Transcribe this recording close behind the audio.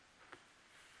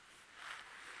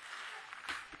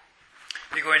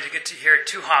You're going to get to hear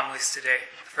two homilies today.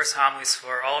 The first homily is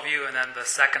for all of you, and then the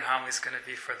second homily is going to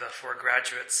be for the four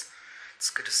graduates. It's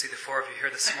good to see the four of you here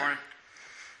this morning.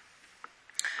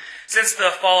 Since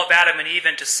the fall of Adam and Eve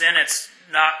into sin, it's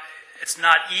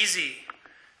not easy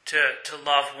to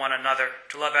love one another,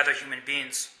 to love other human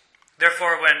beings.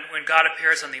 Therefore, when God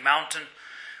appears on the mountain,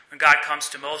 when God comes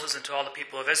to Moses and to all the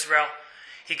people of Israel,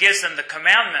 he gives them the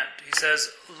commandment. He says,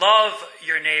 love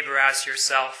your neighbor as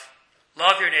yourself.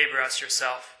 Love your neighbor as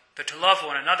yourself. They're to love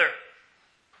one another.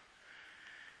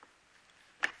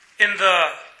 In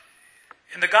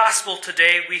the gospel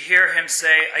today, we hear him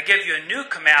say, I give you a new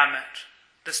commandment.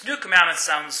 This new commandment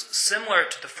sounds similar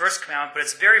to the first commandment, but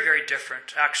it's very, very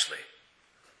different, actually.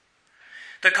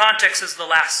 The context is the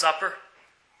Last Supper.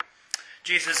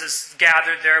 Jesus is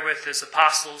gathered there with his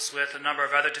apostles, with a number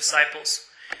of other disciples.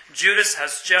 Judas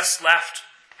has just left,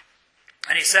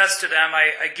 and he says to them,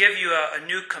 I give you a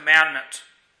new commandment.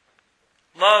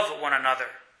 Love one another.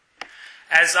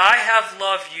 As I have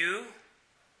loved you,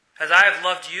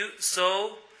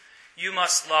 so you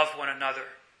must love one another.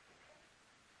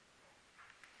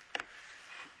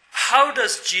 How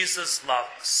does Jesus love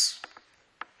us?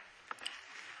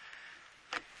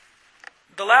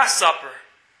 The Last Supper,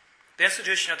 the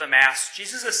institution of the Mass,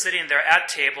 Jesus is sitting there at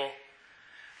table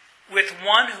with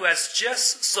one who has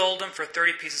just sold him for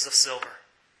 30 pieces of silver.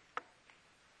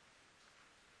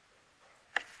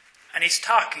 And he's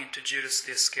talking to Judas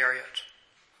the Iscariot.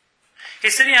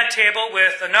 He's sitting at table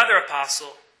with another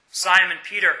apostle, Simon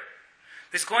Peter,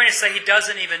 who's going to say he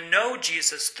doesn't even know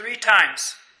Jesus 3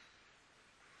 times.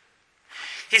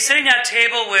 He's sitting at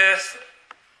table with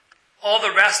all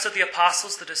the rest of the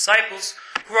apostles, the disciples,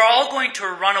 who are all going to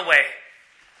run away.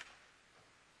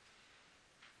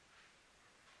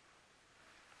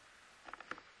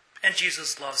 And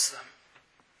Jesus loves them.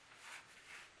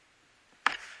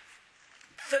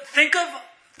 Think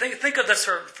of this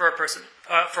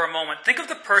for a moment. Think of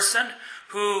the person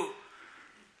whom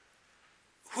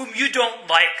you don't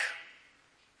like.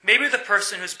 Maybe the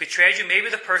person who's betrayed you. Maybe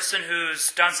the person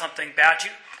who's done something bad to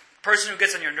you. The person who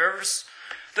gets on your nerves.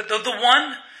 The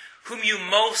one whom you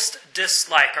most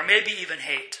dislike, or maybe even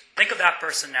hate. Think of that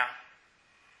person now.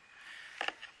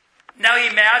 Now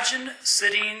imagine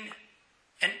sitting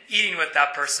and eating with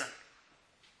that person.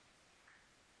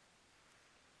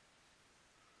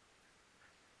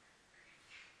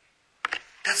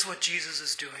 That's what Jesus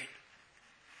is doing.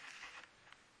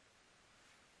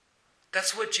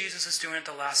 That's what Jesus is doing at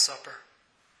the Last Supper.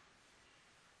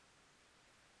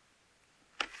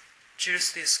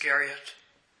 Judas the Iscariot,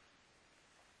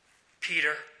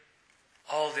 Peter,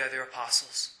 all the other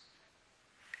apostles,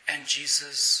 and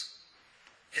Jesus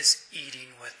is eating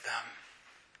with them.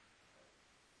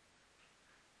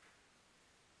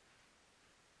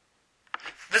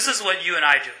 This is what you and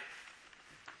I do.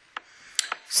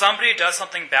 Somebody does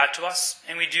something bad to us,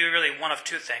 and we do really one of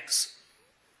two things.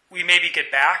 We maybe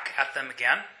get back at them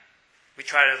again. We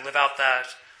try to live out that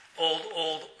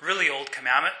really old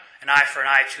commandment, an eye for an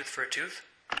eye, tooth for a tooth,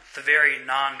 the very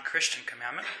non-Christian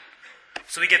commandment.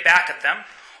 So we get back at them.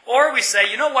 Or we say,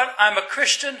 you know what, I'm a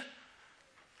Christian,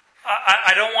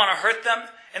 I don't want to hurt them,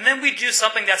 and then we do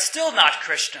something that's still not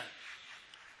Christian.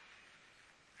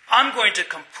 I'm going to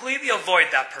completely avoid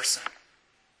that person.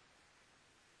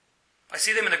 I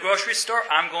see them in the grocery store,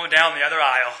 I'm going down the other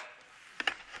aisle.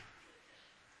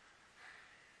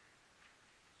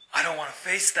 I don't want to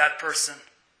face that person.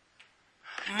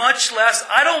 Much less,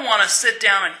 I don't want to sit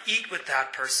down and eat with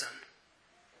that person.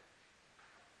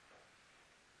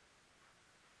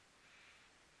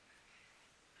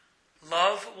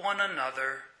 Love one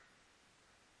another.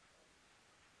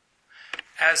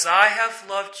 As I have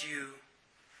loved you,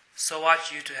 so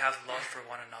ought you to have love for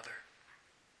one another.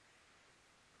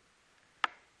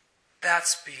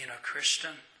 That's being a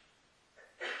Christian.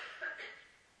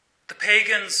 The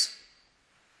pagans,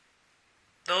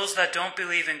 those that don't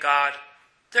believe in God,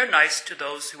 they're nice to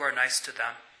those who are nice to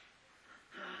them.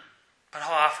 But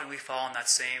how often we fall in that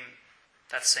same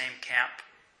camp.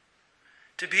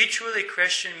 To be truly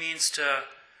Christian means to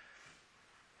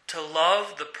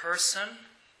love the person,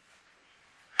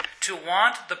 to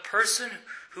want the person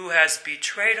who has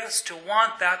betrayed us, to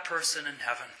want that person in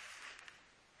heaven.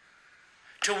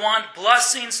 To want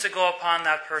blessings to go upon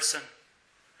that person,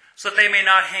 so that they may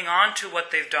not hang on to what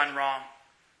they've done wrong,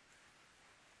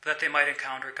 but that they might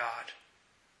encounter God.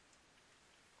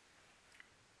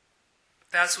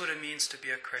 That's what it means to be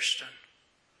a Christian.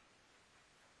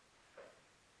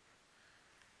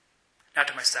 Now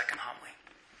to my second homily.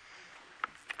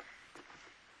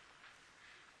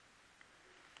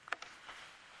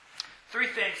 3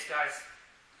 things, guys.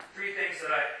 3 things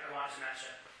that I want to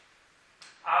mention.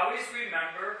 Always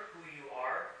remember who you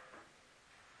are.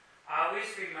 Always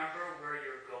remember where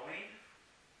you're going.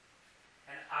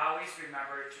 And always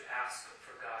remember to ask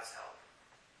for God's help.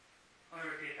 Let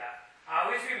me repeat that.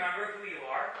 Always remember who you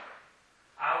are.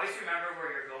 Always remember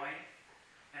where you're going.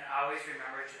 And always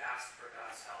remember to ask for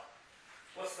God's help.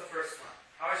 What's the first one?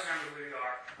 Always remember who you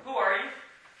are. Who are you?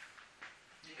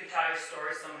 You can tell your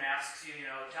story. Someone asks you,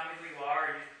 tell me who you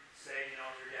are. And you say,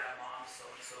 your dad, mom,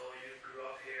 so-and-so. You grew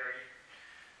up here.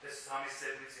 This is how many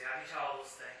siblings you have. You tell all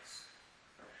those things.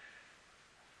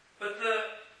 But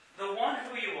the one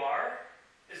who you are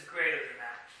is greater than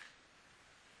that.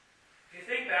 If you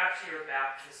think back to your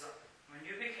baptism, when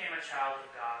you became a child of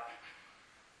God,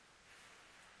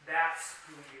 that's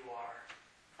who you are.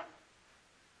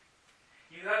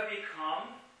 You have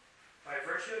become, by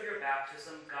virtue of your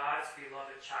baptism, God's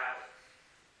beloved child.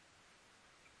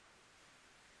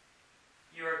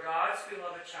 You are God's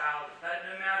beloved child, that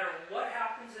no matter what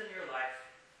happens in your life,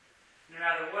 no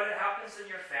matter what happens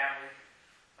in your family,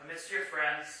 amidst your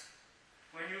friends,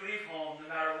 when you leave home, no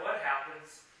matter what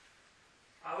happens,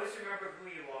 always remember who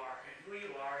you are. And who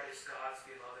you are is God's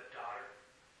beloved daughter,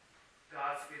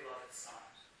 God's beloved son.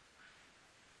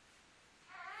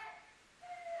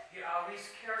 He always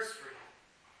cares for you.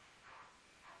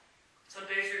 Some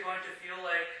days you're going to feel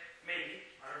like, maybe,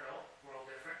 I don't know, we're all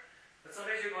different, but some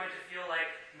days you're going to feel like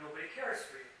nobody cares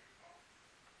for you.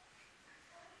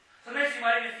 Sometimes you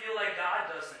might even feel like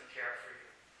God doesn't care for you.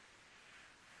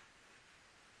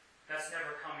 That's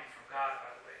never coming from God,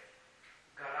 by the way.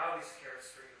 God always cares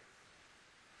for you.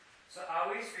 So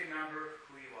always remember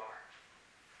who you are.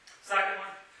 Second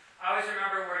one, always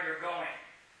remember where you're going.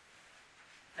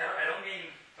 Now, I don't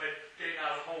mean by getting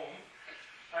out of home.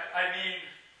 I mean,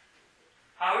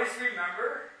 always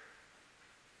remember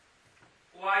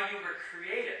why you were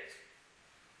created.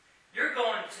 You're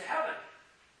going to heaven.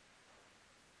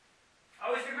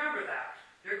 Always remember that.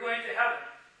 You're going to heaven.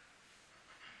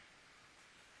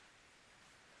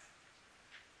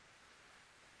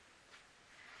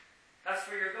 That's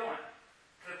where you're going.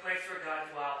 To the place where God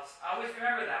dwells. Always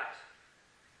remember that.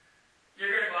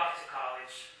 You're going to go off to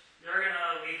college. You're going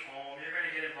to leave home. You're going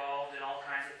to get involved in all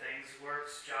kinds of things.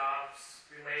 Works, jobs,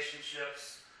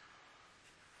 relationships.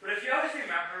 But if you always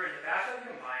remember in the back of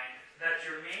your mind that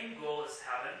your main goal is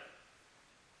heaven,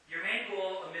 your main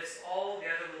goal amidst all the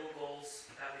other little goals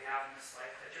that we have in this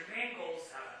life, that your main goal is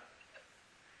heaven,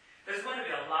 there's going to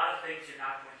be a lot of things you're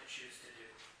not going to choose to do.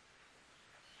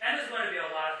 And there's going to be a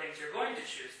lot of things you're going to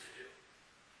choose to do.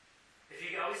 If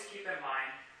you always keep in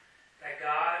mind that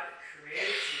God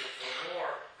created you for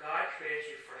more. God created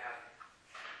you for heaven.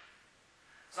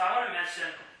 So I want to mention,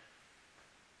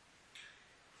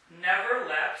 never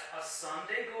let a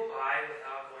Sunday go by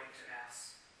without going to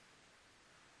Mass.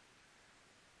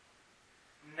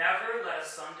 Never let a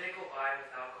Sunday go by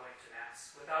without going to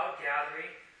Mass, without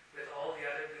gathering with all the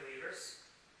other believers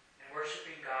and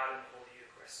worshiping God in the Holy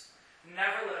Eucharist.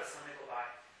 Never let a Sunday go by.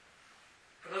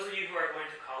 For those of you who are going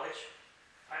to college,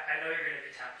 I know you're going to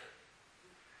be tempted.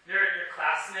 Your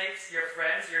classmates, your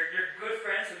friends, your good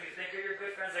friends who you think are your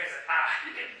good friends, they're going to say,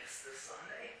 you can miss this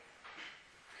Sunday.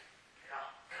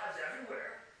 God's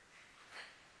everywhere.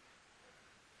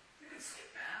 You can skip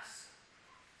Mass.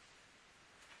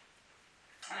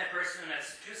 And that person,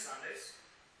 that's 2 Sundays.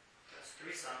 That's 3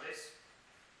 Sundays.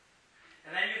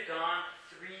 And then you've gone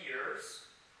 3 years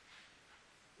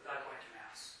without going to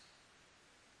Mass.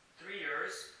 3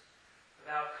 years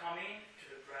without coming to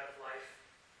the bread of life,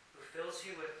 who fills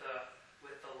you with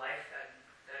the life that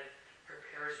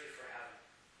prepares you for heaven.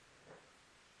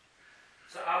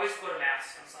 So always go to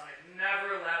Mass on Sunday.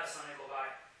 Never let a Sunday go by.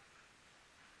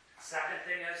 Second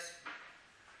thing is,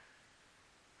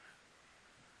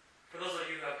 for those of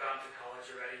you who have gone to college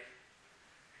already,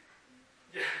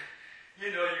 you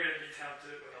know you're going to be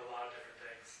tempted with a lot of different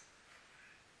things.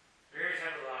 You're going to be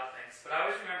tempted with a lot of things. But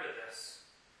always remember this.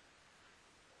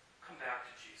 Come back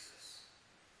to Jesus.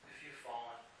 If you've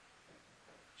fallen,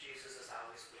 Jesus is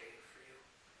always waiting for you.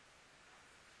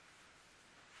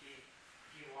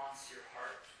 He wants your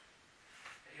heart.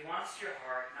 And he wants your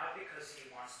heart not because he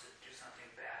wants to do something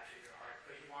bad to your heart,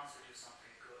 but he wants to do something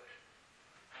good.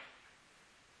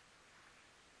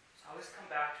 So always come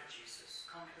back to Jesus.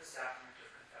 Come to the sacrament of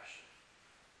confession.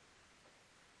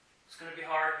 It's going to be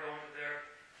hard going there.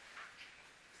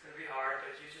 It's going to be hard,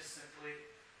 but you just simply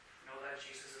know that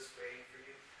Jesus is waiting for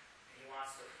you, and he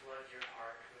wants to flood your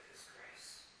heart with his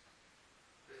grace,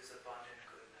 with his abundant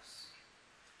goodness.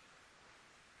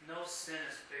 No sin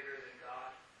is bigger than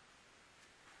God.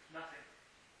 Nothing.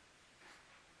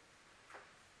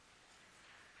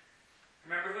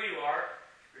 Remember who you are,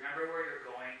 remember where you're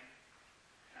going,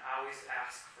 and always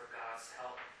ask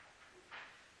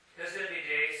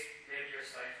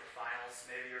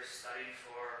studying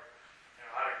for,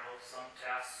 I don't know, some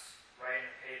tests, writing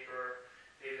a paper,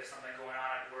 maybe there's something going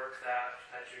on at work that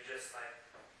you're just like,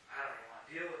 I don't even want to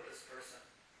deal with this person.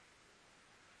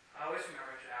 I always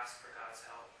remember to ask for God's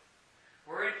help.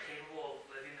 We're incapable of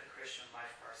living the Christian life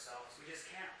for ourselves. We just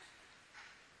can't.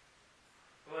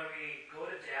 But when we go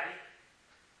to Daddy,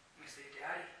 we say,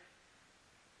 Daddy,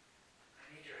 I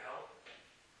need your help.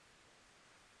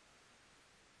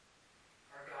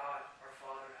 Our God, our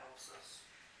Father helps us.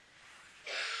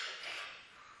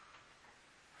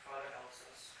 Our Father helps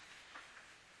us.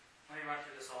 Let me run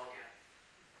through this all again.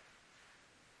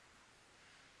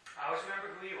 I always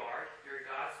remember who you are. You're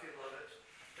God's beloved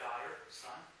daughter,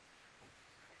 son.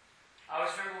 I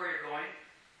always remember where you're going.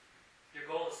 Your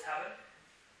goal is heaven.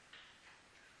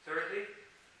 Thirdly,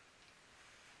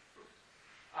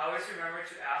 I always remember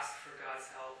to ask for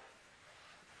God's help